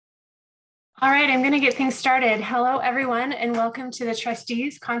All right, I'm going to get things started. Hello, everyone, and welcome to the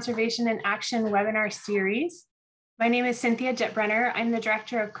Trustees Conservation and Action webinar series. My name is Cynthia Dittbrenner. I'm the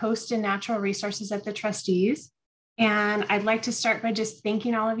Director of Coast and Natural Resources at the Trustees. And I'd like to start by just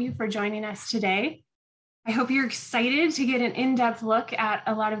thanking all of you for joining us today. I hope you're excited to get an in-depth look at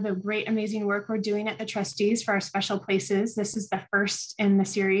a lot of the great, amazing work we're doing at the Trustees for our special places. This is the first in the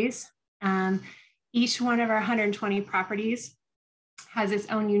series. Each one of our 120 properties has its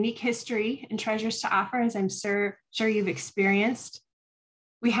own unique history and treasures to offer, as I'm sure you've experienced.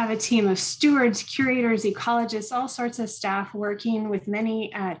 We have a team of stewards, curators, ecologists, all sorts of staff working with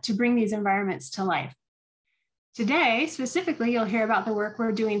many to bring these environments to life. Today, specifically, you'll hear about the work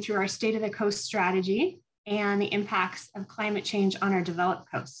we're doing through our State of the Coast strategy and the impacts of climate change on our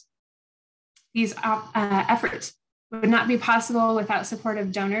developed coasts. These efforts would not be possible without support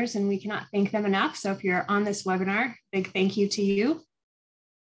of donors, and we cannot thank them enough. So if you're on this webinar, big thank you to you.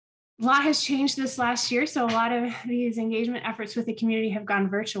 A lot has changed this last year, so a lot of these engagement efforts with the community have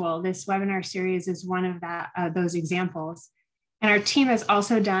gone virtual. This webinar series is one of those examples. And our team has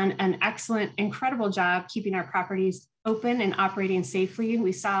also done an excellent, incredible job keeping our properties open and operating safely.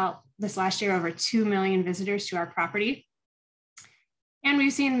 We saw this last year over 2 million visitors to our property. And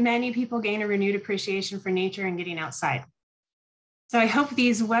we've seen many people gain a renewed appreciation for nature and getting outside. So I hope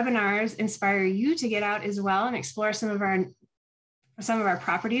these webinars inspire you to get out as well and explore some of our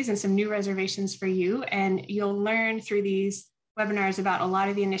properties and some new reservations for you. And you'll learn through these webinars about a lot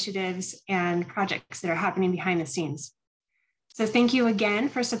of the initiatives and projects that are happening behind the scenes. So thank you again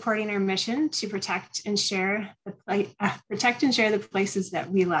for supporting our mission to protect and share the places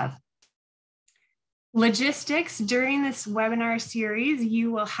that we love. Logistics: during this webinar series,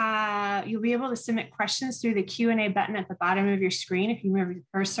 you'll be able to submit questions through the Q&A button at the bottom of your screen. If you move your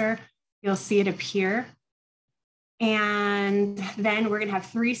cursor, you'll see it appear. And then we're going to have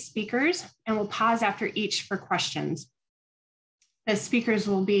 3 speakers, and we'll pause after each for questions. The speakers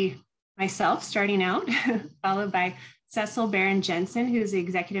will be myself starting out, followed by Cecil, Barron, Jensen, who's the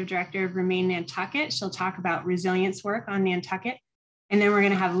Executive Director of Remain Nantucket. She'll talk about resilience work on Nantucket. And then we're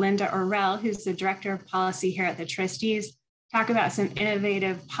going to have Linda Orel, who's the Director of Policy here at the Trustees, talk about some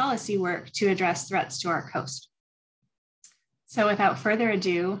innovative policy work to address threats to our coast. So without further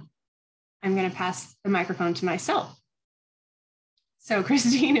ado, I'm going to pass the microphone to myself. So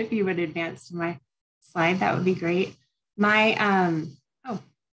Christine, if you would advance to my slide, that would be great.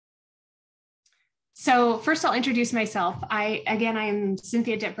 So first I'll introduce myself. I am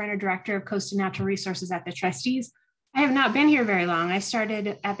Cynthia Dittbrenner, Director of Coast and Natural Resources at the Trustees. I have not been here very long. I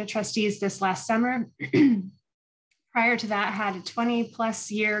started at the Trustees this last summer. Prior to that, had a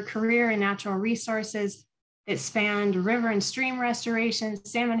 20+ year career in natural resources that spanned river and stream restoration,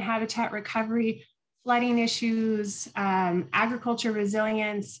 salmon habitat recovery, flooding issues, agriculture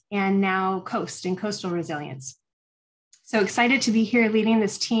resilience, and now coast and coastal resilience. So excited to be here leading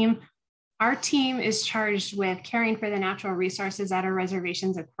this team. Our team is charged with caring for the natural resources at our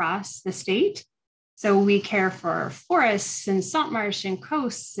reservations across the state. So we care for forests and salt marsh and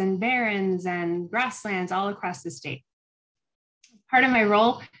coasts and barrens and grasslands all across the state. Part of my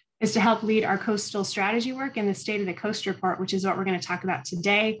role is to help lead our coastal strategy work in the State of the Coast report, which is what we're going to talk about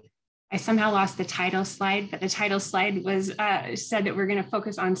today. I somehow lost the title slide, but the title slide was said that we're going to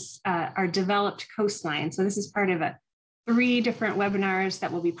focus on our developed coastline. So this is part of 3 different webinars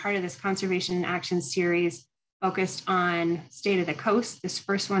that will be part of this Conservation and Action series focused on State of the Coast. This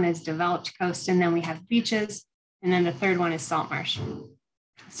first one is developed coast, and then we have beaches, and then the third one is salt marsh.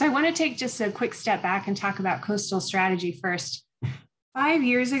 So I want to take just a quick step back and talk about coastal strategy first. 5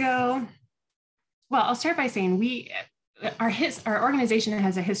 years ago, well, I'll start by saying our organization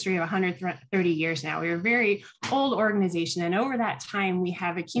has a history of 130 years now. We're a very old organization, and over that time, we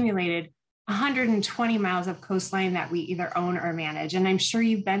have accumulated 120 miles of coastline that we either own or manage. And I'm sure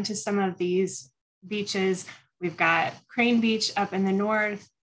you've been to some of these beaches. We've got Crane Beach up in the north,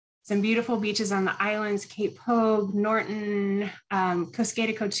 some beautiful beaches on the islands, Cape Hogue, Norton,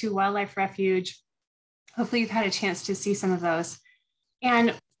 Cosqueda Cotu Wildlife Refuge. Hopefully you've had a chance to see some of those.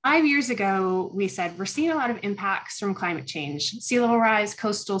 And 5 years ago, we said, we're seeing a lot of impacts from climate change, sea level rise,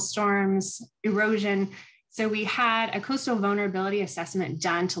 coastal storms, erosion. So we had a coastal vulnerability assessment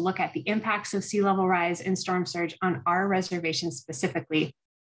done to look at the impacts of sea level rise and storm surge on our reservation specifically.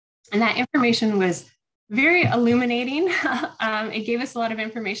 And that information was very illuminating. It gave us a lot of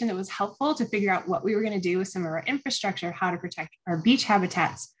information that was helpful to figure out what we were going to do with some of our infrastructure, how to protect our beach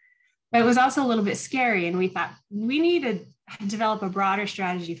habitats. But it was also a little bit scary, and we thought we need to develop a broader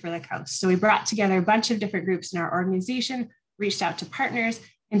strategy for the coast. So we brought together a bunch of different groups in our organization, reached out to partners,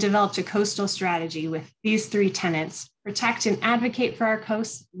 and developed a coastal strategy with these three tenets: protect and advocate for our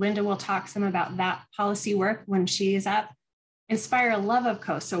coasts. Linda will talk some about that policy work when she is up. Inspire a love of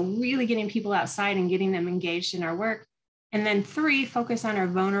coast, so really getting people outside and getting them engaged in our work. And then 3, focus on our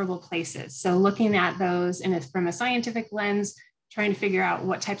vulnerable places. So looking at those from a scientific lens, trying to figure out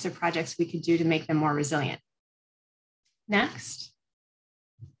what types of projects we could do to make them more resilient. Next.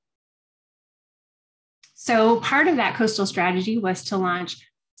 So part of that coastal strategy was to launch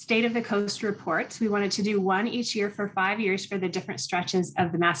State of the Coast reports. We wanted to do one each year for 5 years for the different stretches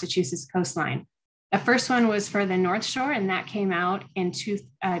of the Massachusetts coastline. The first one was for the North Shore, and that came out in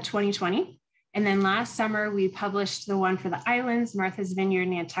 2020. And then last summer, we published the one for the islands, Martha's Vineyard,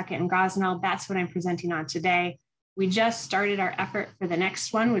 Nantucket, and Gosnell. That's what I'm presenting on today. We just started our effort for the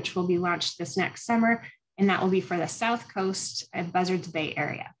next one, which will be launched this next summer, and that will be for the South Coast and Buzzards Bay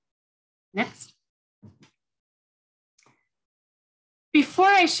area. Next. Before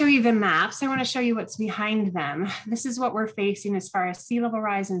I show you the maps, I want to show you what's behind them. This is what we're facing as far as sea level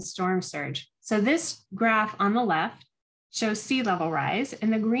rise and storm surge. So this graph on the left shows sea level rise,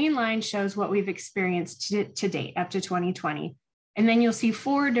 and the green line shows what we've experienced to date up to 2020. And then you'll see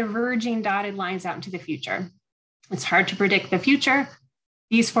 4 diverging dotted lines out into the future. It's hard to predict the future.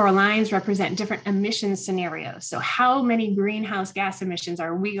 These 4 lines represent different emission scenarios. So how many greenhouse gas emissions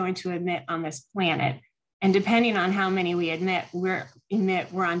are we going to emit on this planet? And depending on how many we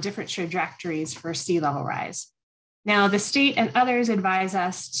we're on different trajectories for sea level rise. Now, the state and others advise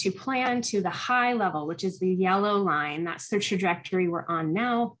us to plan to the high level, which is the yellow line. That's the trajectory we're on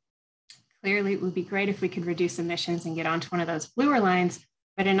now. Clearly, it would be great if we could reduce emissions and get onto one of those bluer lines.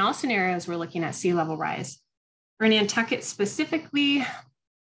 But in all scenarios, we're looking at sea level rise. For Nantucket specifically,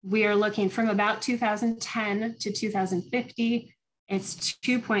 we are looking from about 2010 to 2050. It's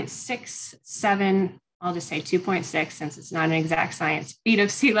 2.67, I'll just say 2.6 since it's not an exact science, feet of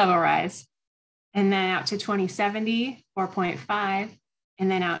sea level rise. And then out to 2070, 4.5. And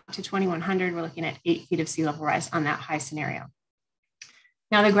then out to 2100, we're looking at 8 feet of sea level rise on that high scenario.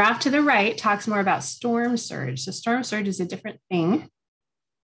 Now the graph to the right talks more about storm surge. So storm surge is a different thing.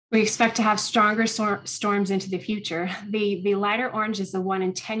 We expect to have stronger storms into the future. The lighter orange is the 1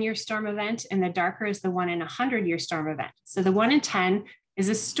 in 10-year storm event, and the darker is the 1 in 100-year storm event. So the 1 in 10 is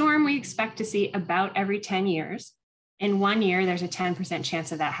a storm we expect to see about every 10 years. In 1 year, there's a 10%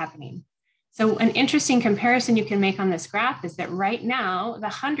 chance of that happening. So an interesting comparison you can make on this graph is that right now, the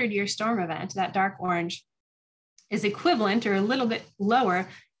 100-year storm event, that dark orange, is equivalent or a little bit lower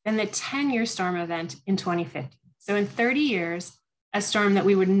than the 10-year storm event in 2050. So in 30 years, a storm that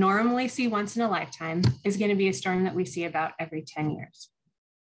we would normally see once in a lifetime is going to be a storm that we see about every 10 years.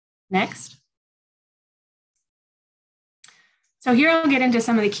 Next. So here I'll get into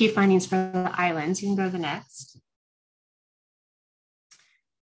some of the key findings for the islands. You can go to the next.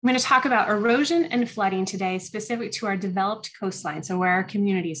 I'm going to talk about erosion and flooding today, specific to our developed coastline, so where our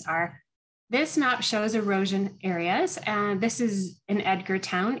communities are. This map shows erosion areas, and this is in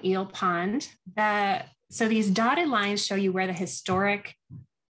Edgartown, Eel Pond. So these dotted lines show you where the historic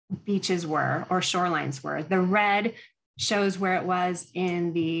beaches were or shorelines were. The red shows where it was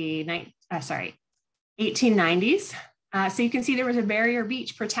in the 1890s. So you can see there was a barrier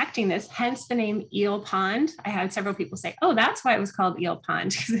beach protecting this, hence the name Eel Pond. I had several people say, oh, that's why it was called Eel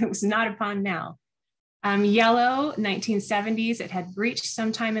Pond, because it was not a pond now. Yellow, 1970s, it had breached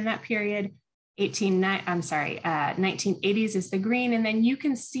sometime in that period. 1980s is the green, and then you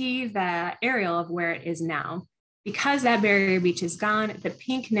can see the aerial of where it is now. Because that barrier beach is gone, the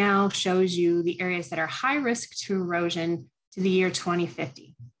pink now shows you the areas that are high risk to erosion to the year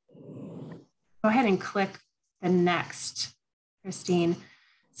 2050. Go ahead and click the next, Christine.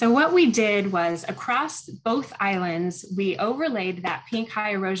 So what we did was across both islands, we overlaid that pink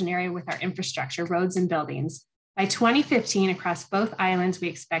high erosion area with our infrastructure, roads and buildings. By 2015, across both islands, we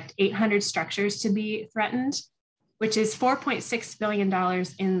expect 800 structures to be threatened, which is $4.6 billion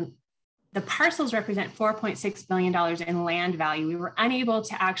in, the parcels represent $4.6 billion in land value. We were unable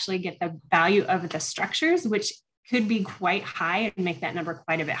to actually get the value of the structures, which could be quite high and make that number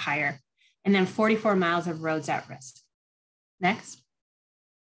quite a bit higher. And then 44 miles of roads at risk. Next.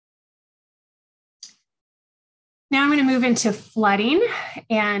 Now I'm going to move into flooding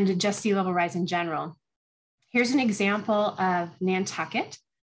and just sea level rise in general. Here's an example of Nantucket.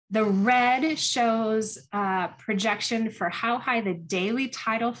 The red shows projection for how high the daily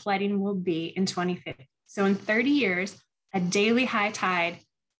tidal flooding will be in 2050. So in 30 years, a daily high tide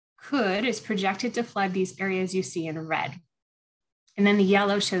is projected to flood these areas you see in red. And then the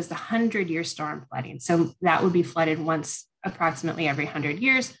yellow shows the 100-year storm flooding. So that would be flooded once approximately every 100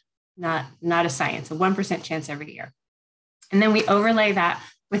 years, not a science, a 1% chance every year. And then we overlay that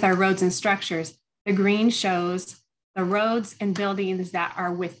with our roads and structures. The green shows the roads and buildings that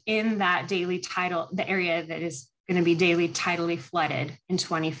are within that daily tidal, the area that is going to be daily tidally flooded in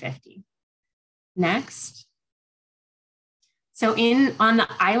 2050. Next. So on the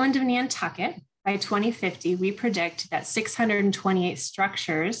island of Nantucket, by 2050, we predict that 628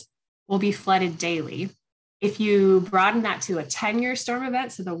 structures will be flooded daily. If you broaden that to a 10-year storm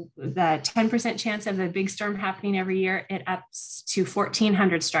event, so the 10% chance of a big storm happening every year, it ups to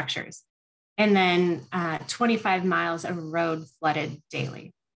 1,400 structures. And then 25 miles of road flooded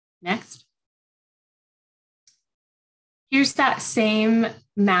daily. Next. Here's that same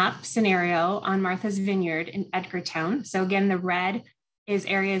map scenario on Martha's Vineyard in Edgartown. So again, the red is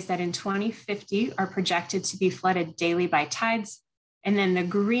areas that in 2050 are projected to be flooded daily by tides. And then the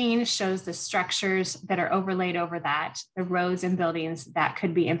green shows the structures that are overlaid over that, the roads and buildings that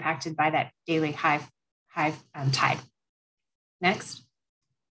could be impacted by that daily high tide. Next.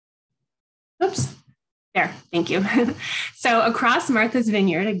 Oops, there, thank you. So across Martha's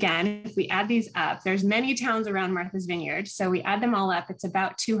Vineyard, again, if we add these up, there's many towns around Martha's Vineyard. So we add them all up, it's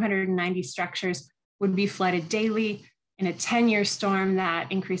about 290 structures would be flooded daily. In a 10-year storm,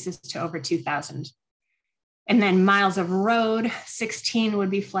 that increases to over 2,000. And then miles of road, 16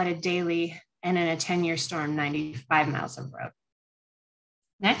 would be flooded daily. And in a 10-year storm, 95 miles of road.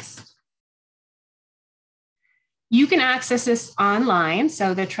 Next. You can access this online.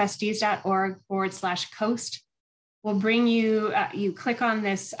 So the trustees.org/coast will bring you, you click on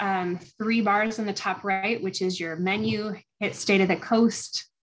this 3 bars on the top right, which is your menu, hit State of the Coast,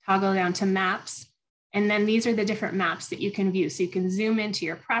 toggle down to maps. And then these are the different maps that you can view. So you can zoom into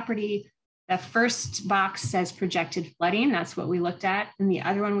your property. The first box says projected flooding. That's what we looked at. And the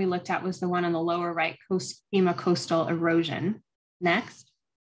other one we looked at was the one on the lower right, FEMA coastal erosion. Next.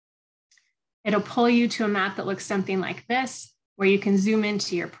 It'll pull you to a map that looks something like this, where you can zoom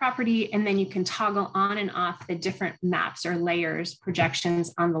into your property and then you can toggle on and off the different maps or layers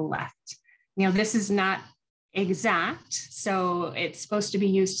projections on the left. You know, this is not exact, so it's supposed to be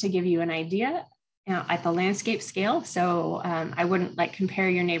used to give you an idea at the landscape scale. So I wouldn't compare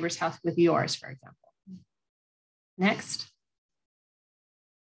your neighbor's house with yours, for example. Next.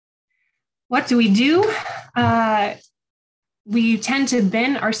 What do? We tend to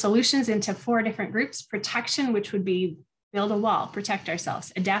bin our solutions into 4 different groups. Protection, which would be build a wall, protect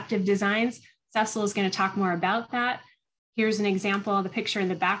ourselves. Adaptive designs, Cecil is going to talk more about that. Here's an example of the picture in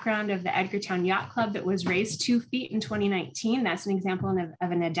the background of the Edgartown Yacht Club that was raised 2 feet in 2019. That's an example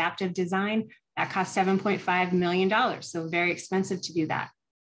of an adaptive design that cost $7.5 million. So very expensive to do that.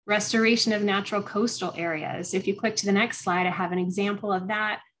 Restoration of natural coastal areas. If you click to the next slide, I have an example of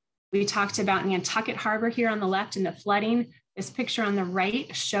that. We talked about Nantucket Harbor here on the left and the flooding. This picture on the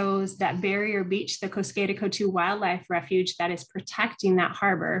right shows that barrier beach, the Cosqueda-Coatue Wildlife Refuge, that is protecting that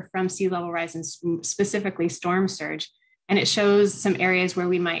harbor from sea level rise and specifically storm surge. And it shows some areas where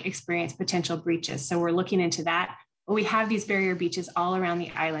we might experience potential breaches. So we're looking into that. But we have these barrier beaches all around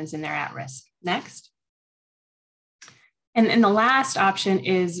the islands and they're at risk. Next. And then the last option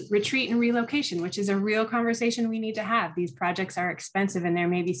is retreat and relocation, which is a real conversation we need to have. These projects are expensive and there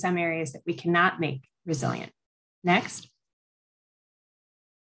may be some areas that we cannot make resilient. Next.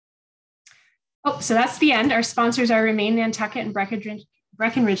 Oh, so that's the end. Our sponsors are Remain Nantucket and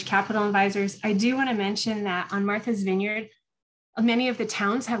Breckenridge Capital Advisors. I do want to mention that on Martha's Vineyard, many of the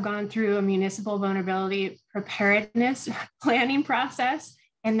towns have gone through a municipal vulnerability preparedness planning process.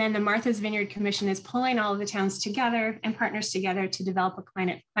 And then the Martha's Vineyard Commission is pulling all of the towns together and partners together to develop a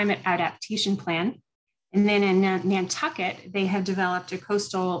climate adaptation plan. And then in Nantucket, they have developed a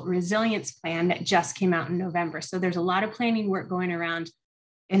coastal resilience plan that just came out in November. So there's a lot of planning work going around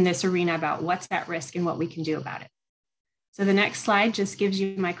in this arena about what's at risk and what we can do about it. So the next slide just gives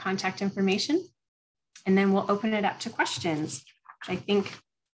you my contact information, and then we'll open it up to questions, which I think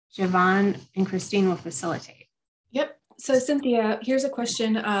Siobhan and Christine will facilitate. Yep. So Cynthia, here's a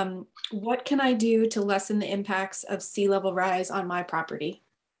question. What can I do to lessen the impacts of sea level rise on my property?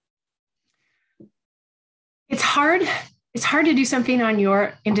 It's hard to do something on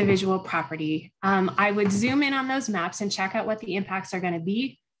your individual property. I would zoom in on those maps and check out what the impacts are going to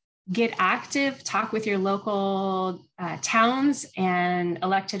be. Get active, talk with your local towns and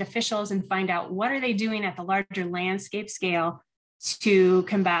elected officials and find out what are they doing at the larger landscape scale to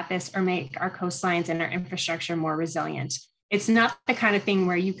combat this or make our coastlines and our infrastructure more resilient. It's not the kind of thing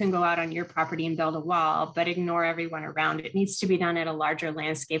where you can go out on your property and build a wall, but ignore everyone around. It needs to be done at a larger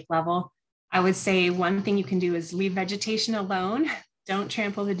landscape level. I would say one thing you can do is leave vegetation alone. Don't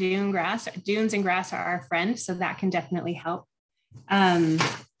trample the grass. Dunes and grass are our friend, so that can definitely help.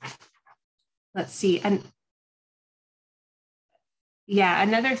 Let's see. And Yeah,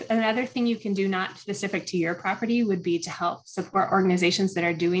 another thing you can do not specific to your property would be to help support organizations that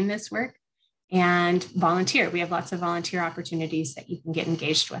are doing this work and volunteer. We have lots of volunteer opportunities that you can get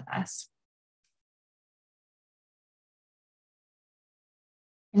engaged with us.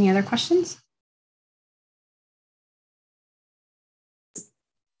 Any other questions?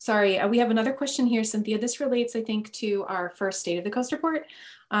 Sorry, we have another question here, Cynthia. This relates, I think, to our first State of the Coast report.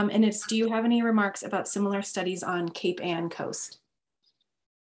 And it's, do you have any remarks about similar studies on Cape Ann coast?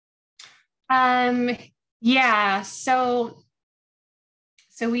 Yeah, so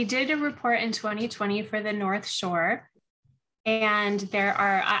we did a report in 2020 for the North Shore. And there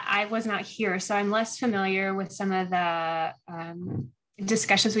are, I was not here, so I'm less familiar with some of the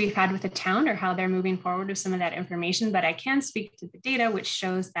discussions we've had with the town or how they're moving forward with some of that information, but I can speak to the data, which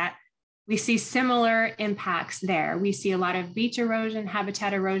shows that we see similar impacts there. We see a lot of beach erosion,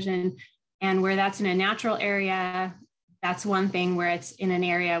 habitat erosion, and where that's in a natural area, that's one thing. Where it's in an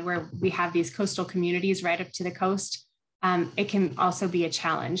area where we have these coastal communities right up to the coast, it can also be a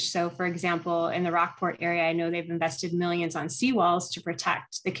challenge. So for example, in the Rockport area, I know they've invested millions on seawalls to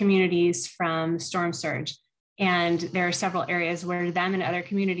protect the communities from storm surge. And there are several areas where them and other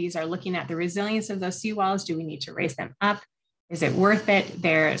communities are looking at the resilience of those seawalls. Do we need to raise them up? Is it worth it?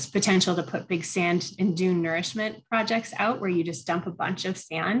 There's potential to put big sand and dune nourishment projects out where you just dump a bunch of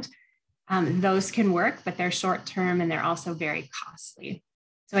sand. Those can work, but they're short term and they're also very costly.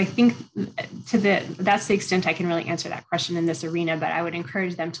 So I think that's the extent I can really answer that question in this arena, but I would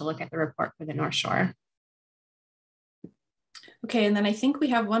encourage them to look at the report for the North Shore. Okay, and then I think we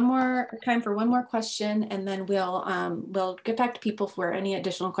have time for one more question, and then we'll get back to people for any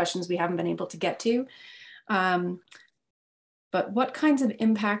additional questions we haven't been able to get to. But what kinds of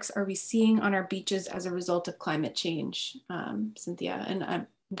impacts are we seeing on our beaches as a result of climate change, Cynthia? And I'm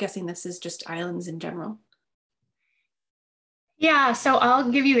guessing this is just islands in general. Yeah, so I'll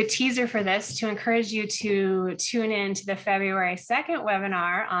give you a teaser for this to encourage you to tune in to the February 2nd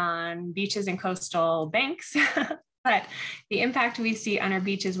webinar on beaches and coastal banks. But the impact we see on our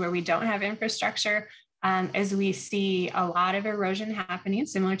beaches where we don't have infrastructure is we see a lot of erosion happening,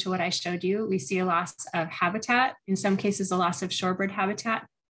 similar to what I showed you. We see a loss of habitat, in some cases, a loss of shorebird habitat.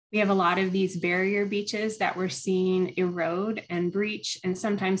 We have a lot of these barrier beaches that we're seeing erode and breach, and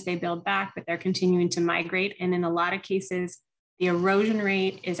sometimes they build back, but they're continuing to migrate. And in a lot of cases, the erosion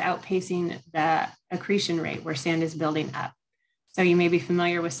rate is outpacing the accretion rate where sand is building up. So you may be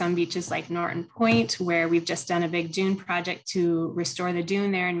familiar with some beaches like Norton Point, where we've just done a big dune project to restore the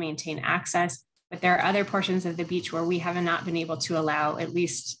dune there and maintain access. But there are other portions of the beach where we have not been able to allow at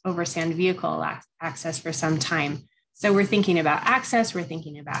least oversand vehicle access for some time. So we're thinking about access, we're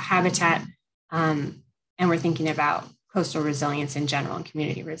thinking about habitat, and we're thinking about coastal resilience in general and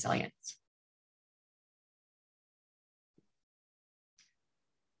community resilience.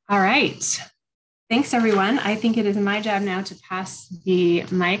 All right. Thanks, everyone. I think it is my job now to pass the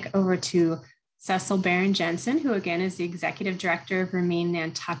mic over to Cecil Barron Jensen, who again is the Executive Director of Remain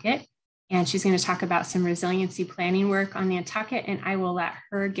Nantucket. And she's going to talk about some resiliency planning work on Nantucket, and I will let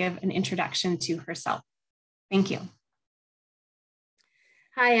her give an introduction to herself. Thank you.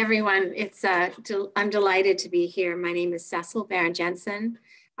 Hi, everyone. I'm delighted to be here. My name is Cecil Barron Jensen.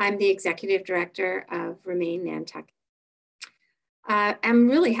 I'm the Executive Director of Remain Nantucket. I'm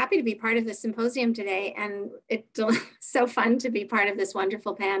really happy to be part of the symposium today, and it's so fun to be part of this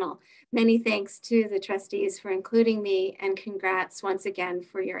wonderful panel. Many thanks to the trustees for including me, and congrats once again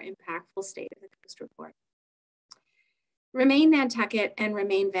for your impactful State of the Coast report. Remain Nantucket and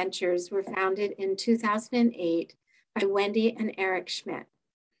Remain Ventures were founded in 2008 by Wendy and Eric Schmidt.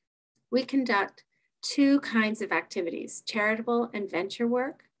 We conduct two kinds of activities, charitable and venture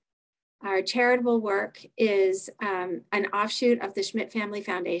work. Our charitable work is an offshoot of the Schmidt Family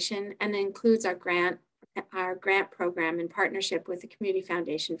Foundation and includes our grant program in partnership with the Community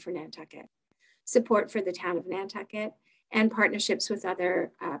Foundation for Nantucket, support for the town of Nantucket, and partnerships with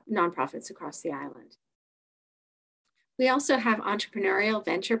other nonprofits across the island. We also have entrepreneurial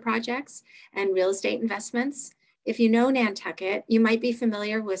venture projects and real estate investments. If you know Nantucket, you might be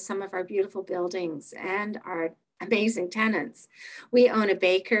familiar with some of our beautiful buildings and our amazing tenants. We own a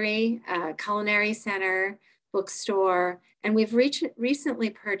bakery, a culinary center, bookstore, and we've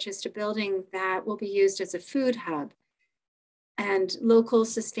recently purchased a building that will be used as a food hub and local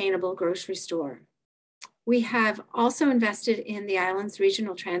sustainable grocery store. We have also invested in the island's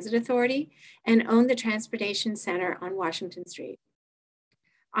regional transit authority and own the transportation center on Washington Street.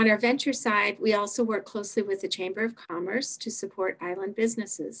 On our venture side, we also work closely with the Chamber of Commerce to support island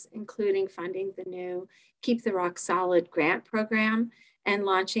businesses, including funding the new Keep the Rock Solid grant program and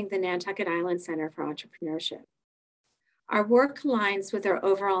launching the Nantucket Island Center for Entrepreneurship. Our work aligns with our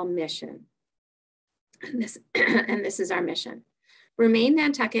overall mission. And this is our mission. Remain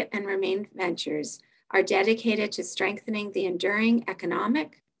Nantucket and Remain Ventures are dedicated to strengthening the enduring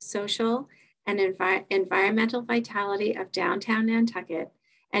economic, social, and environmental vitality of downtown Nantucket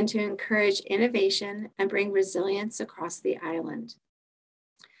and to encourage innovation and bring resilience across the island.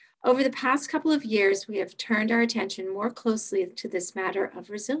 Over the past couple of years, we have turned our attention more closely to this matter of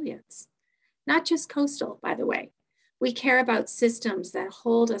resilience. Not just coastal, by the way. We care about systems that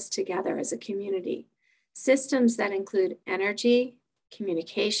hold us together as a community, systems that include energy,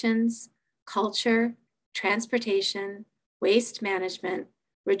 communications, culture, transportation, waste management,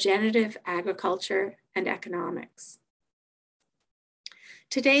 regenerative agriculture, and economics.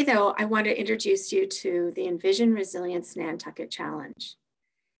 Today, though, I want to introduce you to the Envision Resilience Nantucket Challenge.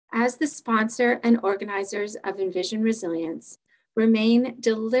 As the sponsor and organizers of Envision Resilience, Remain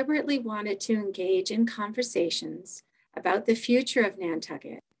deliberately wanted to engage in conversations about the future of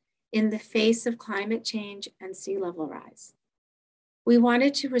Nantucket in the face of climate change and sea level rise. We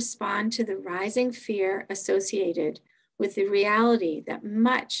wanted to respond to the rising fear associated with the reality that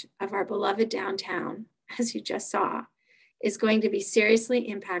much of our beloved downtown, as you just saw, is going to be seriously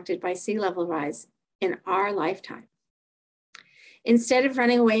impacted by sea level rise in our lifetime. Instead of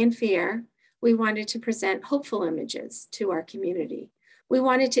running away in fear, we wanted to present hopeful images to our community. We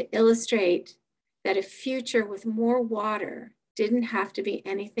wanted to illustrate that a future with more water didn't have to be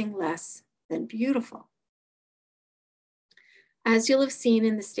anything less than beautiful. As you'll have seen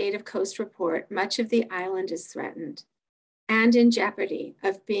in the State of Coast report, much of the island is threatened and in jeopardy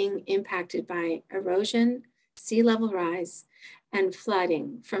of being impacted by erosion, sea level rise, and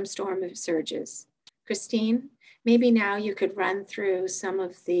flooding from storm surges. Christine, maybe now you could run through some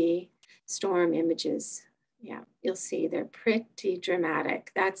of the storm images. Yeah, you'll see they're pretty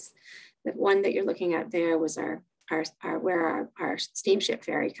dramatic. That's the one that you're looking at there was where our steamship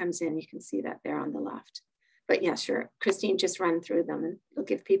ferry comes in. You can see that there on the left. But yeah, sure, Christine, just run through them and it'll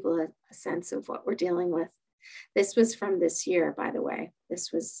give people a sense of what we're dealing with. This was from this year, by the way.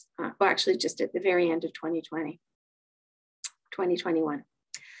 This was, well, actually just at the very end of 2021.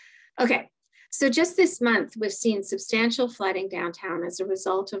 Okay, so just this month, we've seen substantial flooding downtown as a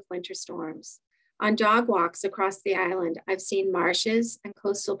result of winter storms. On dog walks across the island, I've seen marshes and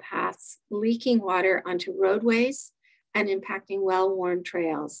coastal paths leaking water onto roadways and impacting well-worn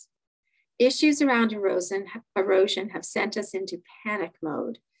trails. Issues around erosion have sent us into panic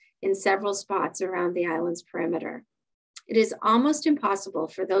mode in several spots around the island's perimeter. It is almost impossible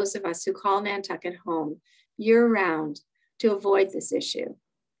for those of us who call Nantucket home year-round to avoid this issue.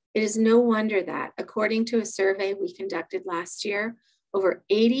 It is no wonder that, according to a survey we conducted last year, over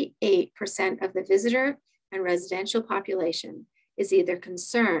 88% of the visitor and residential population is either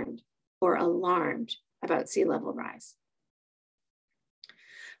concerned or alarmed about sea level rise.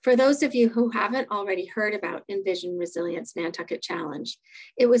 For those of you who haven't already heard about Envision Resilience Nantucket Challenge,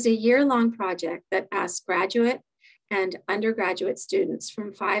 it was a year-long project that asked graduate and undergraduate students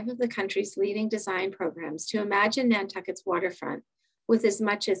from 5 of the country's leading design programs to imagine Nantucket's waterfront with as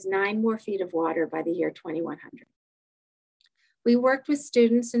much as 9 more feet of water by the year 2100. We worked with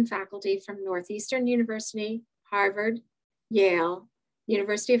students and faculty from Northeastern University, Harvard, Yale,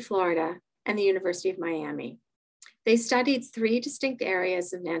 University of Florida, and the University of Miami. They studied 3 distinct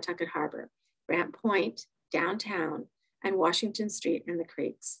areas of Nantucket Harbor: Grant Point, downtown, and Washington Street and the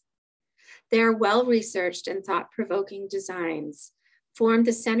creeks. Their well-researched and thought-provoking designs formed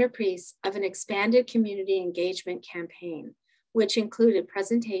the centerpiece of an expanded community engagement campaign, which included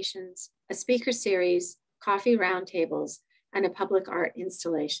presentations, a speaker series, coffee roundtables, and a public art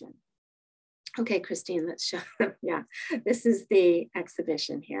installation. Okay, Christine, let's show them. Yeah, this is the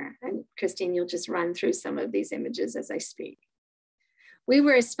exhibition here. And Christine, you'll just run through some of these images as I speak. We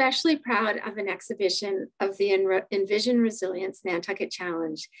were especially proud of an exhibition of the Envision Resilience Nantucket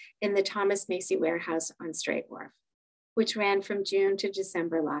Challenge in the Thomas Macy Warehouse on Strait Wharf, which ran from June to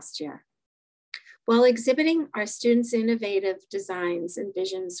December last year. While exhibiting our students' innovative designs and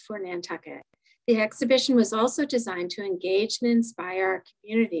visions for Nantucket, the exhibition was also designed to engage and inspire our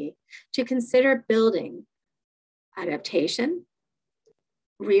community to consider building adaptation,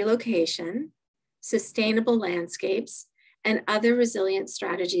 relocation, sustainable landscapes, and other resilient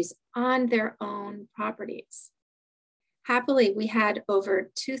strategies on their own properties. Happily, we had over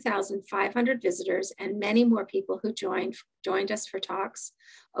 2,500 visitors and many more people who joined us for talks,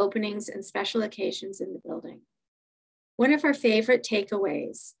 openings, and special occasions in the building. One of our favorite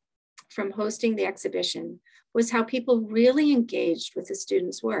takeaways from hosting the exhibition was how people really engaged with the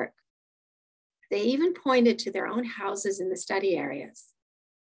students' work. They even pointed to their own houses in the study areas.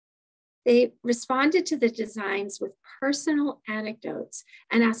 They responded to the designs with personal anecdotes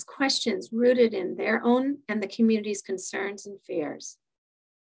and asked questions rooted in their own and the community's concerns and fears.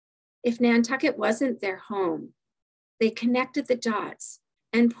 If Nantucket wasn't their home, they connected the dots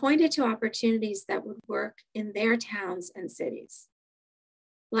and pointed to opportunities that would work in their towns and cities.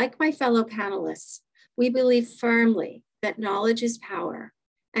 Like my fellow panelists, we believe firmly that knowledge is power.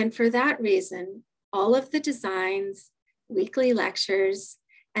 And for that reason, all of the designs, weekly lectures,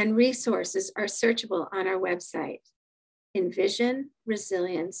 and resources are searchable on our website,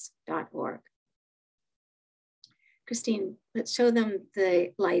 envisionresilience.org. Christine, let's show them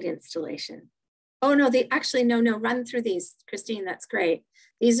the light installation. Oh no, no, run through these, Christine, that's great.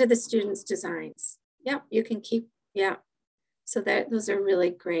 These are the students' designs. Yep, you can keep, yeah. So those are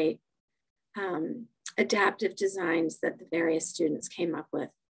really great adaptive designs that the various students came up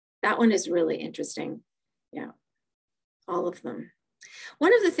with. That one is really interesting. Yeah, all of them.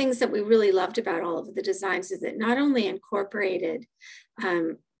 One of the things that we really loved about all of the designs is that not only incorporated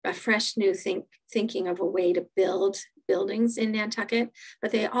a fresh new thinking of a way to build buildings in Nantucket,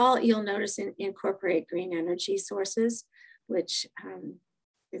 but they all, you'll notice, incorporate green energy sources, which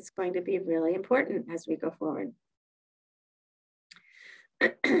is going to be really important as we go forward.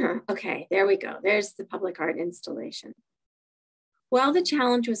 Okay, there we go. There's the public art installation. While the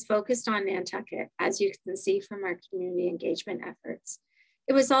challenge was focused on Nantucket, as you can see from our community engagement efforts,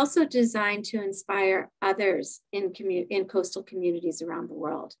 it was also designed to inspire others in coastal communities around the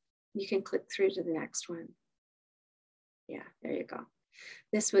world. You can click through to the next one. Yeah, there you go.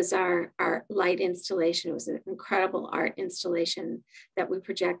 This was our light installation. It was an incredible art installation that we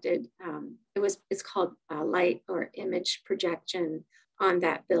projected. It's called light or image projection on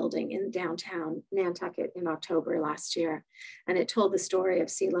that building in downtown Nantucket in October last year. And it told the story of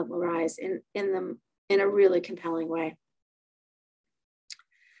sea level rise in a really compelling way.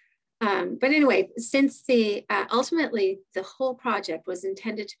 But anyway, since ultimately the whole project was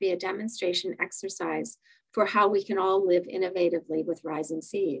intended to be a demonstration exercise for how we can all live innovatively with rising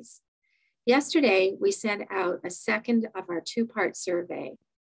seas. Yesterday, we sent out a second of our two-part survey.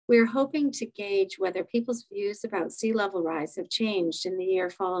 We're hoping to gauge whether people's views about sea level rise have changed in the year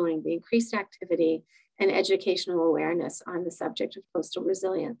following the increased activity and educational awareness on the subject of coastal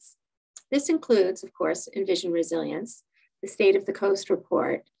resilience. This includes, of course, Envision Resilience, the State of the Coast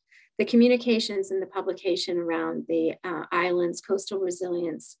report, the communications and the publication around the island's coastal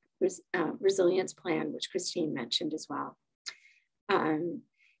resilience plan, which Christine mentioned as well.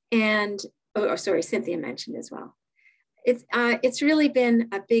 Cynthia mentioned as well. It's really been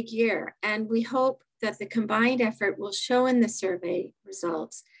a big year, and we hope that the combined effort will show in the survey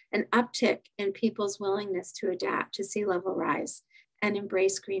results an uptick in people's willingness to adapt to sea level rise and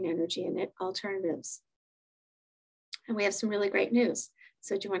embrace green energy and alternatives. And we have some really great news.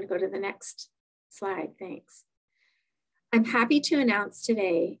 So do you want to go to the next slide? Thanks. I'm happy to announce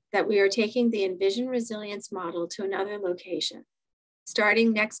today that we are taking the Envision Resilience model to another location.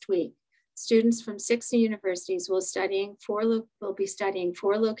 Starting next week, students from 6 universities will be studying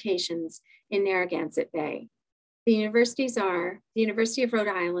 4 locations in Narragansett Bay. The universities are the University of Rhode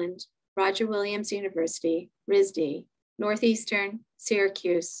Island, Roger Williams University, RISD, Northeastern,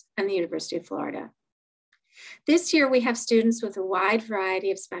 Syracuse, and the University of Florida. This year, we have students with a wide variety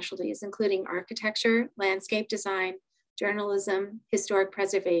of specialties, including architecture, landscape design, journalism, historic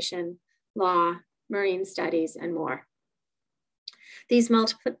preservation, law, marine studies, and more. These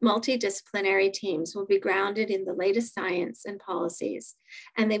multidisciplinary teams will be grounded in the latest science and policies,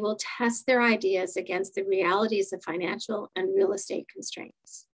 and they will test their ideas against the realities of financial and real estate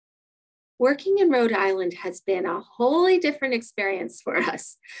constraints. Working in Rhode Island has been a wholly different experience for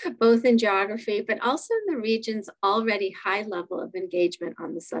us, both in geography, but also in the region's already high level of engagement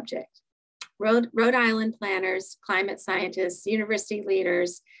on the subject. Rhode Island planners, climate scientists, university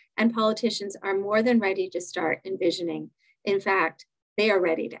leaders, and politicians are more than ready to start envisioning. In fact, they are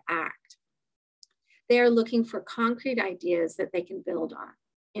ready to act. They are looking for concrete ideas that they can build on.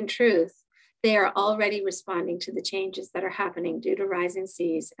 In truth, they are already responding to the changes that are happening due to rising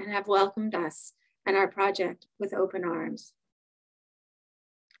seas and have welcomed us and our project with open arms.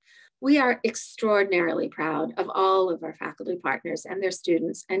 We are extraordinarily proud of all of our faculty partners and their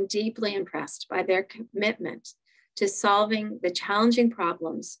students and deeply impressed by their commitment to solving the challenging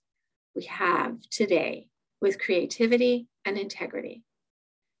problems we have today with creativity and integrity.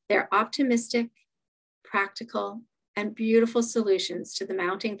 Their optimistic, practical, and beautiful solutions to the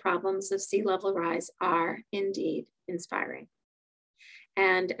mounting problems of sea level rise are indeed inspiring.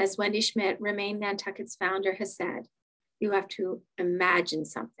 And as Wendy Schmidt, Remain Nantucket's founder, has said, you have to imagine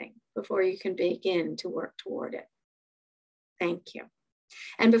something before you can begin to work toward it. Thank you.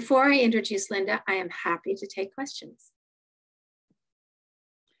 And before I introduce Linda, I am happy to take questions.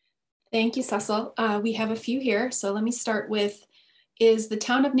 Thank you, Cecil. We have a few here. So let me start with, is the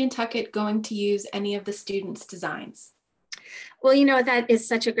town of Nantucket going to use any of the students' designs? Well, you know, that is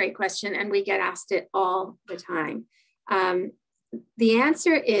such a great question, and we get asked it all the time. The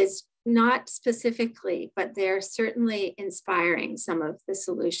answer is not specifically, but they're certainly inspiring some of the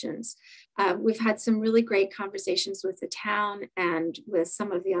solutions. We've had some really great conversations with the town and with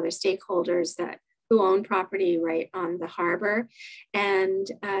some of the other stakeholders who own property right on the harbor. And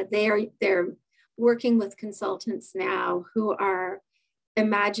they're working with consultants now who are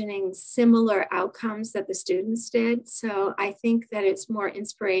imagining similar outcomes that the students did. So I think that it's more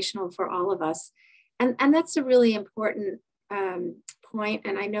inspirational for all of us. And that's a really important point.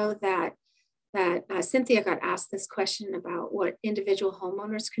 And I know that Cynthia got asked this question about what individual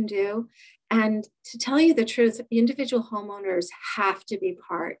homeowners can do. And to tell you the truth, individual homeowners have to be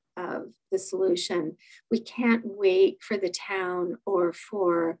part of the solution. We can't wait for the town or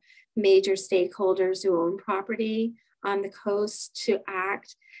for major stakeholders who own property on the coast to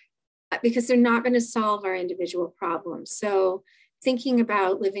act, because they're not going to solve our individual problems. So thinking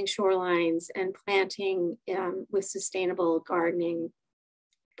about living shorelines and planting with sustainable gardening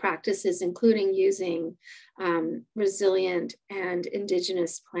practices, including using resilient and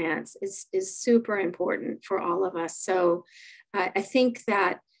indigenous plants, is super important for all of us. So I think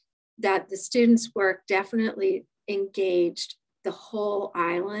that the students' work definitely engaged the whole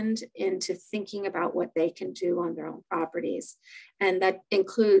island into thinking about what they can do on their own properties. And that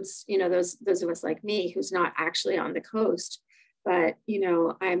includes, you know, those of us like me who's not actually on the coast, but, you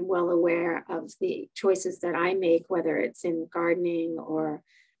know, I'm well aware of the choices that I make, whether it's in gardening or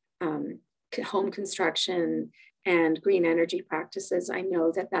home construction and green energy practices. I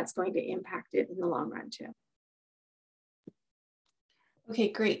know that that's going to impact it in the long run too. Okay,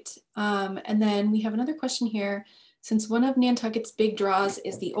 great. And then we have another question here. Since one of Nantucket's big draws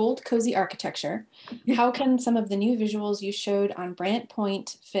is the old cozy architecture, how can some of the new visuals you showed on Brant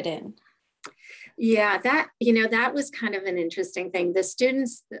Point fit in? Yeah, that was kind of an interesting thing. The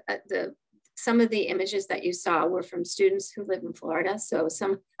students, some of the images that you saw were from students who live in Florida. So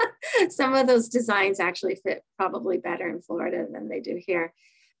some of those designs actually fit probably better in Florida than they do here.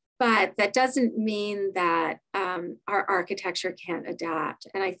 But that doesn't mean that our architecture can't adapt.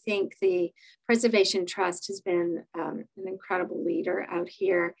 And I think the Preservation Trust has been an incredible leader out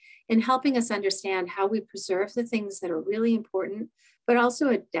here in helping us understand how we preserve the things that are really important, but also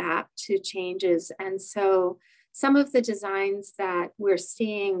adapt to changes. And so some of the designs that we're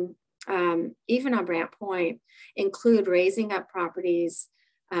seeing, even on Brant Point, include raising up properties,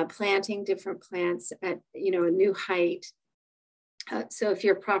 planting different plants at, you know, a new height. So if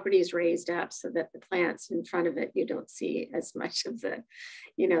your property is raised up so that the plants in front of it, you don't see as much of the,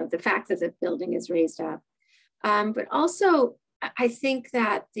 you know, the fact that the building is raised up. But also, I think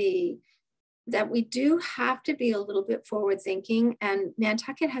that we do have to be a little bit forward thinking, and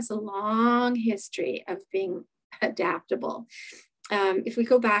Nantucket has a long history of being adaptable. If we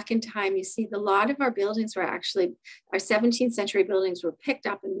go back in time, you see a lot of our buildings were actually, our 17th century buildings were picked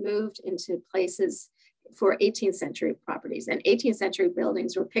up and moved into places for 18th century properties, and 18th century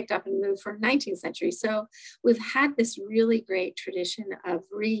buildings were picked up and moved for 19th century. So we've had this really great tradition of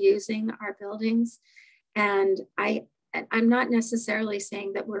reusing our buildings. And I'm not necessarily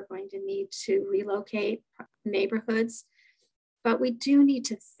saying that we're going to need to relocate neighborhoods, but we do need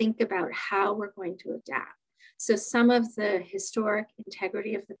to think about how we're going to adapt. So some of the historic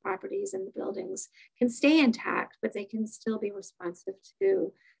integrity of the properties and the buildings can stay intact, but they can still be responsive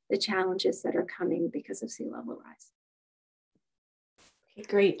to the challenges that are coming because of sea level rise. Okay,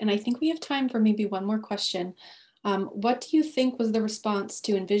 great. And I think we have time for maybe one more question. What do you think was the response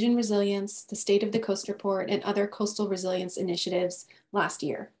to Envision Resilience, the State of the Coast Report, and other coastal resilience initiatives last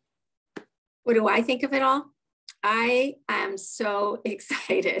year? What do I think of it all? I am so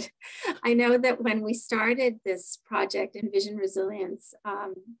excited. I know that when we started this project, Envision Resilience,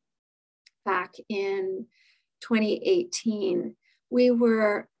 back in 2018, we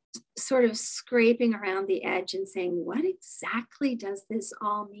were sort of scraping around the edge and saying, what exactly does this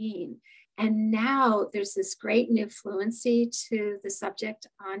all mean? And now there's this great new fluency to the subject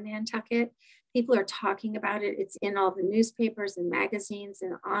on Nantucket. People are talking about it. It's in all the newspapers and magazines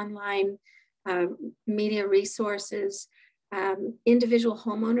and online media resources. Individual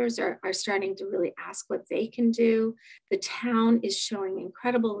homeowners are starting to really ask what they can do. The town is showing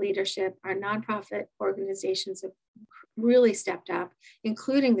incredible leadership. Our nonprofit organizations have really stepped up,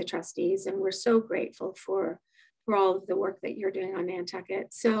 including the trustees, and we're so grateful for all of the work that you're doing on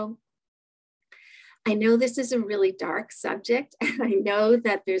Nantucket. So I know this is a really dark subject, and I know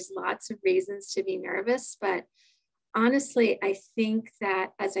that there's lots of reasons to be nervous, but honestly, I think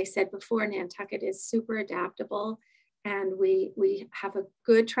that, as I said before, Nantucket is super adaptable, and we have a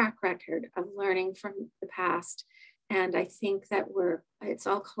good track record of learning from the past. And I think that it's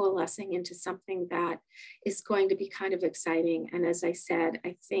all coalescing into something that is going to be kind of exciting. And as I said,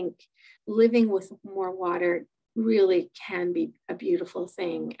 I think living with more water really can be a beautiful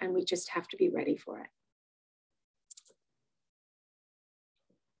thing, and we just have to be ready for it.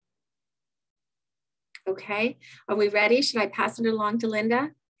 Okay, are we ready? Should I pass it along to Linda?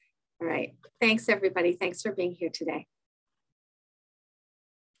 All right, thanks everybody. Thanks for being here today.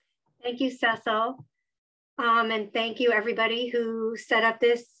 Thank you, Cecil. And thank you everybody who set up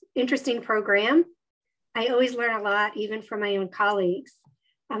this interesting program. I always learn a lot, even from my own colleagues.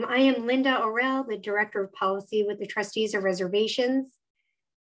 I am Linda Orel, the Director of Policy with the Trustees of Reservations.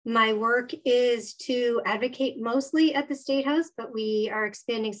 My work is to advocate mostly at the State House, but we are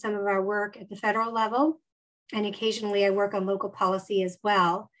expanding some of our work at the federal level. And occasionally I work on local policy as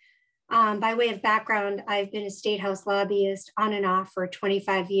well. By way of background, I've been a State House lobbyist on and off for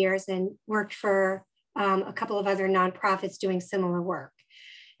 25 years and worked for a couple of other nonprofits doing similar work.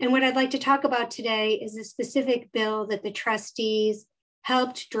 And what I'd like to talk about today is a specific bill that the trustees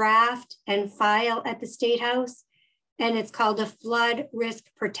helped draft and file at the State House. And it's called a flood risk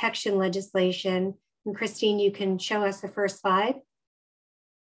protection legislation. And Christine, you can show us the first slide.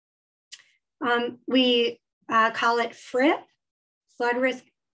 We call it FRIP,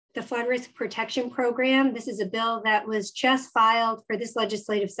 the Flood Risk Protection Program. This is a bill that was just filed for this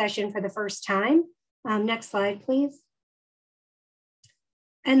legislative session for the first time. Next slide, please.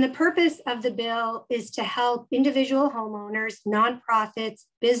 And the purpose of the bill is to help individual homeowners, nonprofits,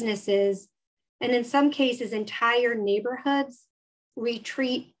 businesses, and in some cases, entire neighborhoods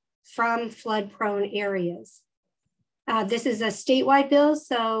retreat from flood-prone areas. This is a statewide bill,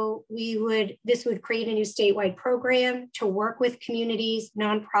 so this would create a new statewide program to work with communities,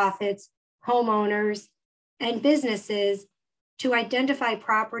 nonprofits, homeowners, and businesses to identify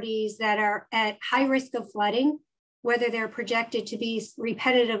properties that are at high risk of flooding, whether they're projected to be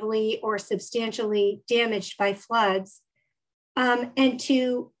repetitively or substantially damaged by floods, and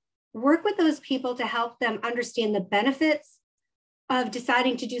to work with those people to help them understand the benefits of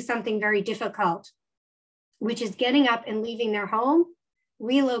deciding to do something very difficult, which is getting up and leaving their home,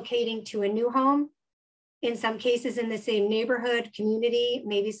 relocating to a new home, in some cases in the same neighborhood, community,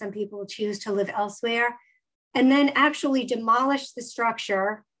 maybe some people choose to live elsewhere, and then actually demolish the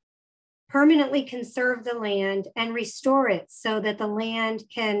structure, permanently conserve the land, and restore it so that the land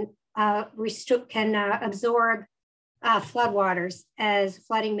can absorb floodwaters as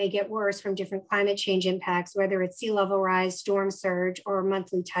flooding may get worse from different climate change impacts, whether it's sea level rise, storm surge, or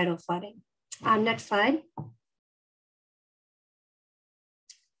monthly tidal flooding. Next slide.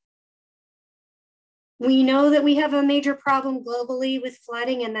 We know that we have a major problem globally with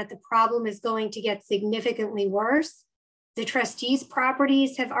flooding and that the problem is going to get significantly worse. The trustees'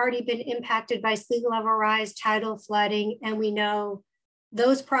 properties have already been impacted by sea level rise, tidal flooding, and we know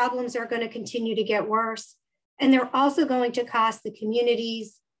those problems are going to continue to get worse. And they're also going to cost the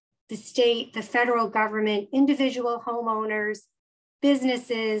communities, the state, the federal government, individual homeowners,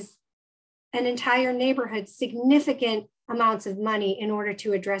 businesses, and entire neighborhoods significant amounts of money in order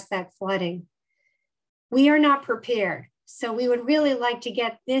to address that flooding. We are not prepared. So we would really like to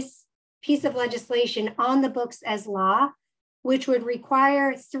get this piece of legislation on the books as law, which would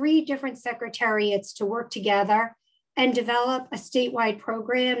require 3 different secretariats to work together and develop a statewide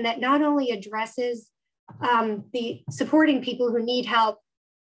program that not only addresses the supporting people who need help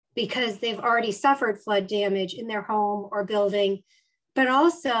because they've already suffered flood damage in their home or building, but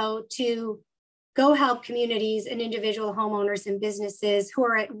also to go help communities and individual homeowners and businesses who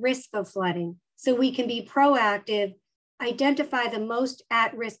are at risk of flooding. So we can be proactive, identify the most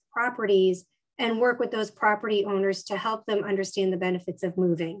at-risk properties, and work with those property owners to help them understand the benefits of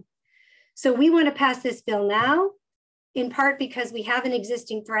moving. So we want to pass this bill now, in part because we have an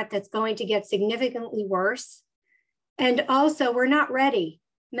existing threat that's going to get significantly worse. And also, we're not ready.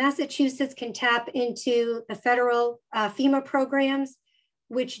 Massachusetts can tap into the federal FEMA programs,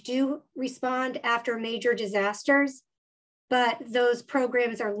 which do respond after major disasters, but those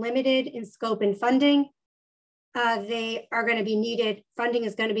programs are limited in scope and funding. They are going to be needed, funding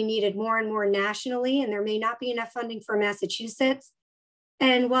is going to be needed more and more nationally, and there may not be enough funding for Massachusetts.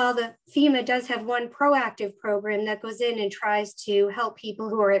 And while the FEMA does have one proactive program that goes in and tries to help people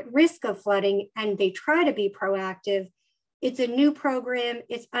who are at risk of flooding, and they try to be proactive, it's a new program,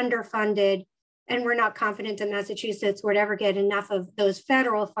 it's underfunded, and we're not confident that Massachusetts would ever get enough of those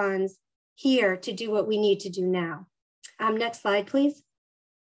federal funds, here to do what we need to do now. Next slide, please.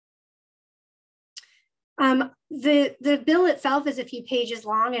 The bill itself is a few pages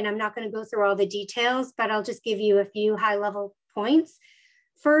long, and I'm not going to go through all the details, but I'll just give you a few high-level points.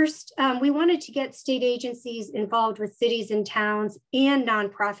 First, we wanted to get state agencies involved with cities and towns and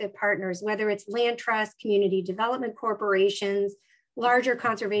nonprofit partners, whether it's land trust, community development corporations, larger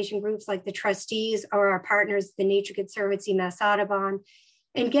conservation groups like the trustees or our partners, the Nature Conservancy, Mass Audubon,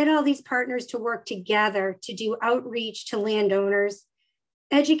 and get all these partners to work together to do outreach to landowners,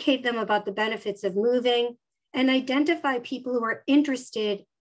 educate them about the benefits of moving, and identify people who are interested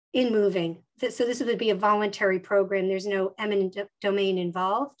in moving. So this would be a voluntary program. There's no eminent domain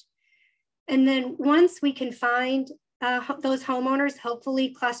involved. And then once we can find those homeowners,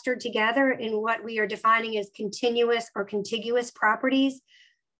 hopefully clustered together in what we are defining as continuous or contiguous properties,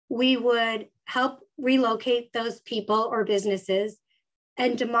 we would help relocate those people or businesses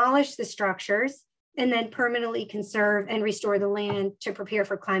and demolish the structures and then permanently conserve and restore the land to prepare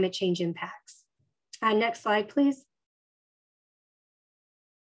for climate change impacts. Next slide, please.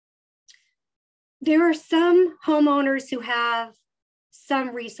 There are some homeowners who have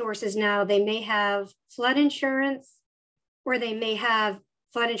some resources now. They may have flood insurance, or they may have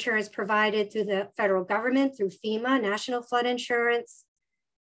flood insurance provided through the federal government, through FEMA, National Flood Insurance.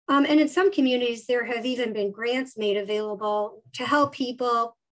 And in some communities, there have even been grants made available to help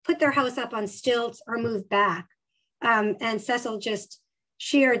people put their house up on stilts or move back. And Cecil just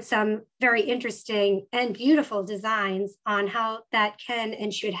shared some very interesting and beautiful designs on how that can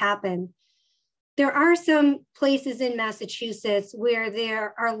and should happen. There are some places in Massachusetts where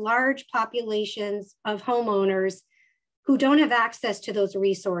there are large populations of homeowners who don't have access to those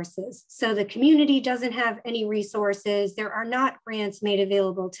resources. So the community doesn't have any resources. There are not grants made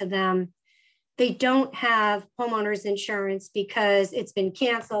available to them. They don't have homeowners insurance because it's been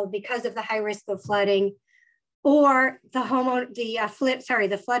canceled because of the high risk of flooding, or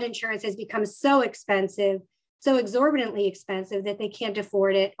the flood insurance has become so expensive, so exorbitantly expensive that they can't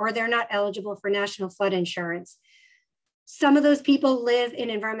afford it, or they're not eligible for national flood insurance. Some of those people live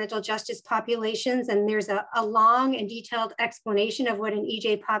in environmental justice populations, and there's a long and detailed explanation of what an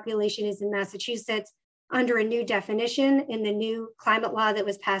EJ population is in Massachusetts under a new definition in the new climate law that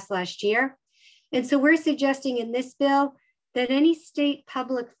was passed last year. And so we're suggesting in this bill that any state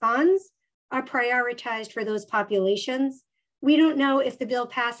public funds are prioritized for those populations. We don't know if the bill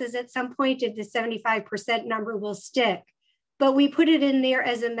passes at some point, if the 75% number will stick, but we put it in there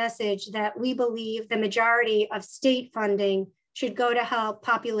as a message that we believe the majority of state funding should go to help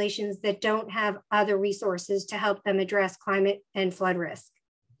populations that don't have other resources to help them address climate and flood risk.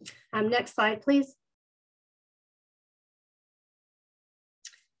 Next slide, please.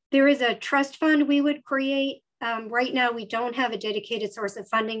 There is a trust fund we would create. Right now, we don't have a dedicated source of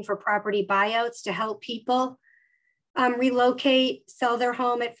funding for property buyouts to help people relocate, sell their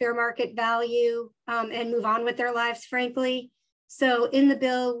home at fair market value, and move on with their lives, frankly. So in the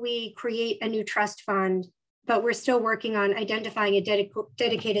bill, we create a new trust fund, but we're still working on identifying a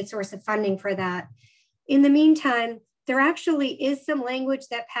dedicated source of funding for that. In the meantime, there actually is some language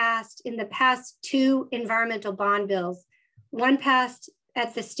that passed in the past two environmental bond bills. One passed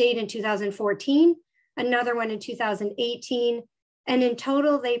at the state in 2014, another one in 2018. And in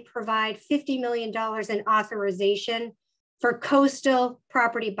total, they provide $50 million in authorization for coastal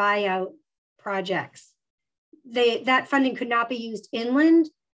property buyout projects. That funding could not be used inland.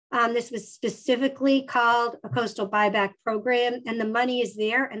 This was specifically called a coastal buyback program, and the money is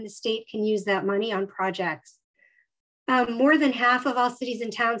there and the state can use that money on projects. More than half of all cities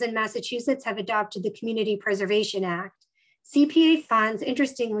and towns in Massachusetts have adopted the Community Preservation Act. CPA funds,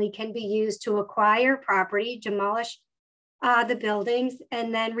 interestingly, can be used to acquire property, demolish the buildings,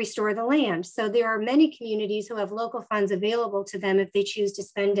 and then restore the land. So there are many communities who have local funds available to them if they choose to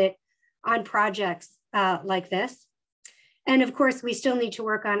spend it on projects like this. And of course, we still need to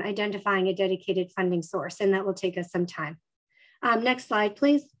work on identifying a dedicated funding source, and that will take us some time. Next slide,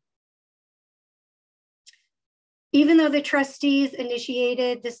 please. Even though the trustees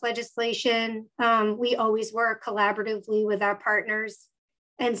initiated this legislation, we always work collaboratively with our partners.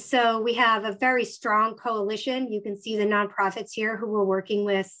 And so we have a very strong coalition. You can see the nonprofits here who we're working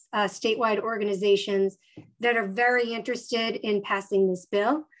with, statewide organizations that are very interested in passing this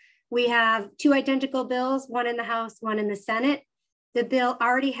bill. We have two identical bills, one in the House, one in the Senate. The bill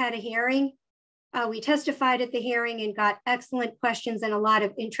already had a hearing. We testified at the hearing and got excellent questions and a lot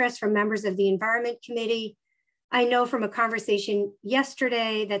of interest from members of the Environment Committee. I know from a conversation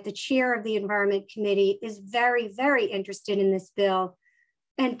yesterday that the chair of the Environment Committee is very, very interested in this bill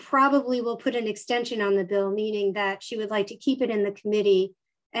and probably will put an extension on the bill, meaning that she would like to keep it in the committee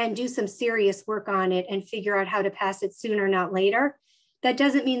and do some serious work on it and figure out how to pass it sooner, not later. That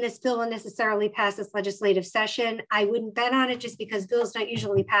doesn't mean this bill will necessarily pass this legislative session. I wouldn't bet on it just because bills don't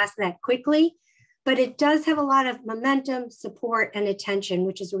usually pass that quickly, but it does have a lot of momentum, support, and attention,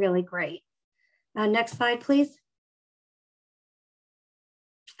 which is really great. Next slide, please.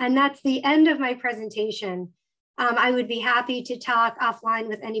 And that's the end of my presentation. I would be happy to talk offline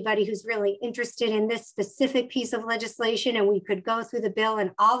with anybody who's really interested in this specific piece of legislation, and we could go through the bill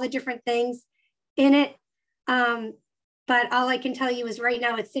and all the different things in it. But all I can tell you is right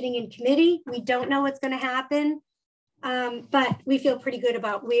now it's sitting in committee. We don't know what's going to happen, but we feel pretty good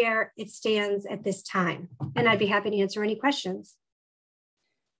about where it stands at this time. And I'd be happy to answer any questions.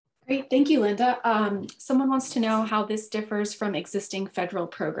 Great, thank you, Linda. Someone wants to know how this differs from existing federal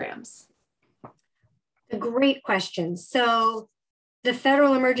programs. A great question. So the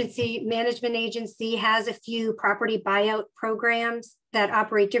Federal Emergency Management Agency has a few property buyout programs that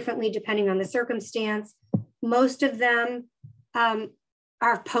operate differently depending on the circumstance. Most of them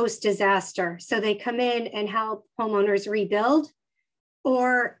are post-disaster. So they come in and help homeowners rebuild,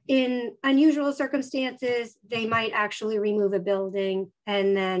 or in unusual circumstances, they might actually remove a building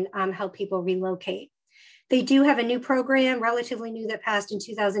and then help people relocate. They do have a new program, relatively new, that passed in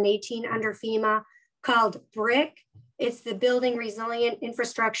 2018 under FEMA called BRIC. It's the Building Resilient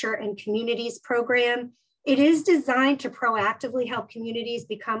Infrastructure and Communities Program. It is designed to proactively help communities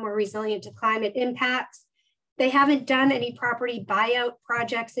become more resilient to climate impacts. They haven't done any property buyout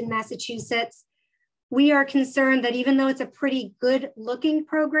projects in Massachusetts. We are concerned that even though it's a pretty good looking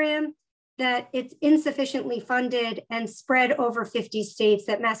program, that it's insufficiently funded and spread over 50 states,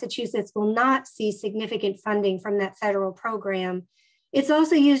 that Massachusetts will not see significant funding from that federal program. It's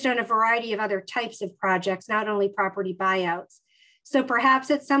also used on a variety of other types of projects, not only property buyouts. So perhaps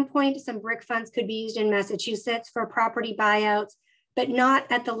at some point, some BRIC funds could be used in Massachusetts for property buyouts, but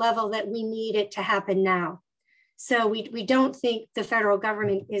not at the level that we need it to happen now. So we don't think the federal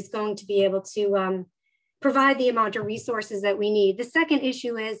government is going to be able to provide the amount of resources that we need. The second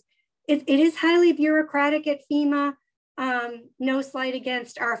issue is it is highly bureaucratic at FEMA. No slight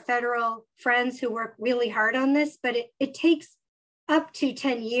against our federal friends who work really hard on this, but it takes up to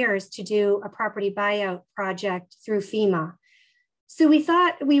 10 years to do a property buyout project through FEMA. So we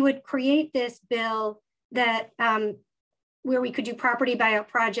thought we would create this bill that where we could do property buyout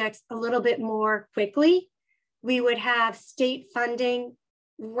projects a little bit more quickly. We would have state funding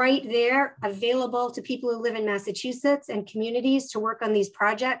right there available to people who live in Massachusetts and communities to work on these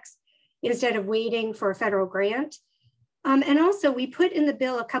projects instead of waiting for a federal grant. And also we put in the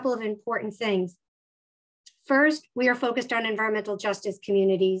bill a couple of important things. First, we are focused on environmental justice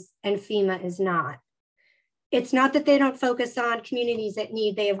communities, and FEMA is not. It's not that they don't focus on communities that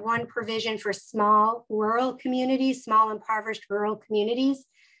need. They have one provision for small rural communities, small impoverished rural communities,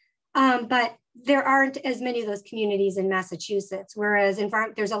 but there aren't as many of those communities in Massachusetts, whereas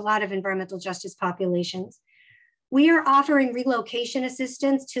there's a lot of environmental justice populations. We are offering relocation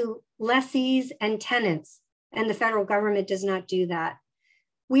assistance to lessees and tenants, and the federal government does not do that.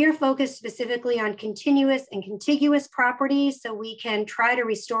 We are focused specifically on continuous and contiguous properties so we can try to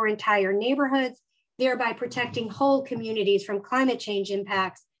restore entire neighborhoods, thereby protecting whole communities from climate change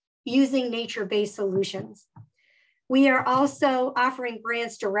impacts using nature-based solutions. We are also offering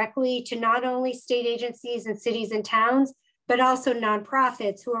grants directly to not only state agencies and cities and towns, but also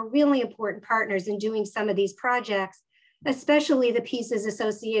nonprofits who are really important partners in doing some of these projects, especially the pieces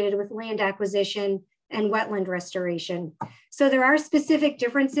associated with land acquisition and wetland restoration. So there are specific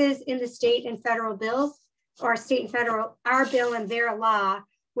differences in the state and federal bills, or state and federal, our bill and their law,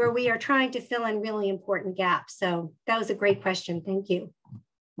 where we are trying to fill in really important gaps. So that was a great question. Thank you.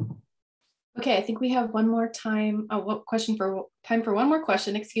 Okay, I think we have one more time for one more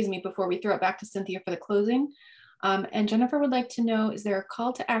question, excuse me, before we throw it back to Cynthia for the closing. And Jennifer would like to know, is there a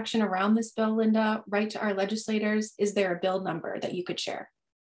call to action around this bill, Linda? Write to our legislators. Is there a bill number that you could share?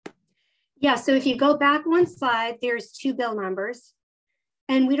 Yeah, so if you go back one slide, there's 2 bill numbers,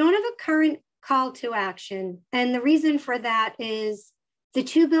 and we don't have a current call to action. And the reason for that is the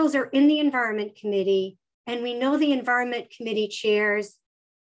 2 bills are in the Environment Committee, and we know the Environment Committee chairs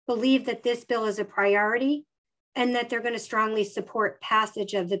believe that this bill is a priority and that they're going to strongly support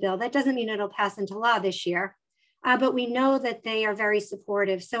passage of the bill. That doesn't mean it'll pass into law this year, but we know that they are very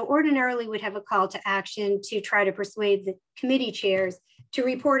supportive. So ordinarily we'd have a call to action to try to persuade the committee chairs to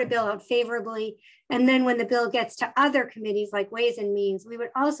report a bill out favorably. And then when the bill gets to other committees like Ways and Means, we would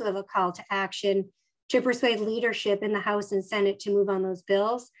also have a call to action to persuade leadership in the House and Senate to move on those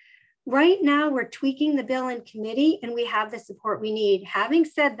bills. Right now, we're tweaking the bill in committee and we have the support we need. Having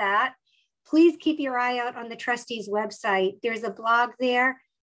said that, please keep your eye out on the trustees' website. There's a blog there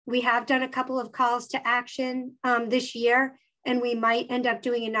We have done a couple of calls to action this year, and we might end up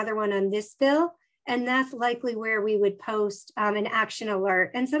doing another one on this bill. And that's likely where we would post an action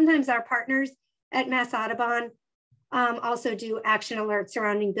alert. And sometimes our partners at Mass Audubon also do action alerts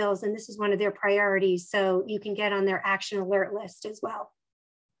surrounding bills, and this is one of their priorities. So you can get on their action alert list as well.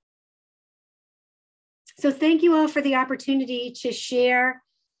 So thank you all for the opportunity to share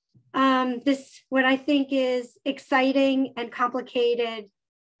this, what I think is exciting and complicated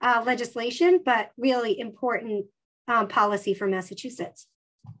legislation, but really important policy for Massachusetts.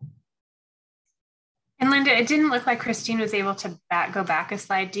 And Linda, it didn't look like Christine was able to go back a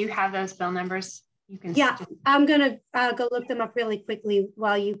slide. Do you have those bill numbers? You can. Yeah, I'm gonna go look them up really quickly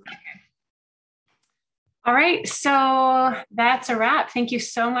while you. Okay. All right, so that's a wrap. Thank you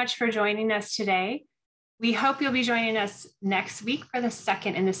so much for joining us today. We hope you'll be joining us next week for the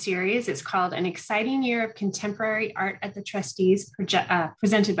second in the series. It's called An Exciting Year of Contemporary Art at the Trustees,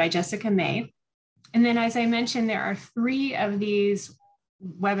 presented by Jessica May. And then, as I mentioned, there are 3 of these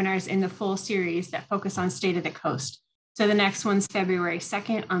webinars in the full series that focus on State of the Coast. So the next one's February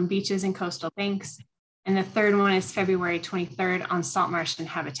 2nd on beaches and coastal banks. And the third one is February 23rd on salt marsh and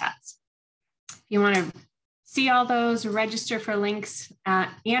habitats. If you want to see all those, register for links,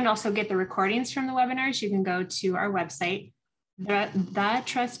 and also get the recordings from the webinars, you can go to our website,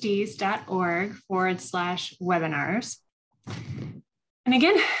 thetrustees.org/webinars. And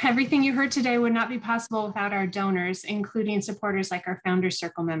again, everything you heard today would not be possible without our donors, including supporters like our Founders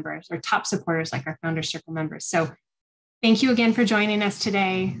Circle members, or top supporters like our Founders Circle members. So thank you again for joining us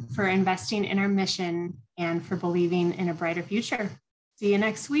today, for investing in our mission, and for believing in a brighter future. See you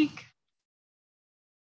next week.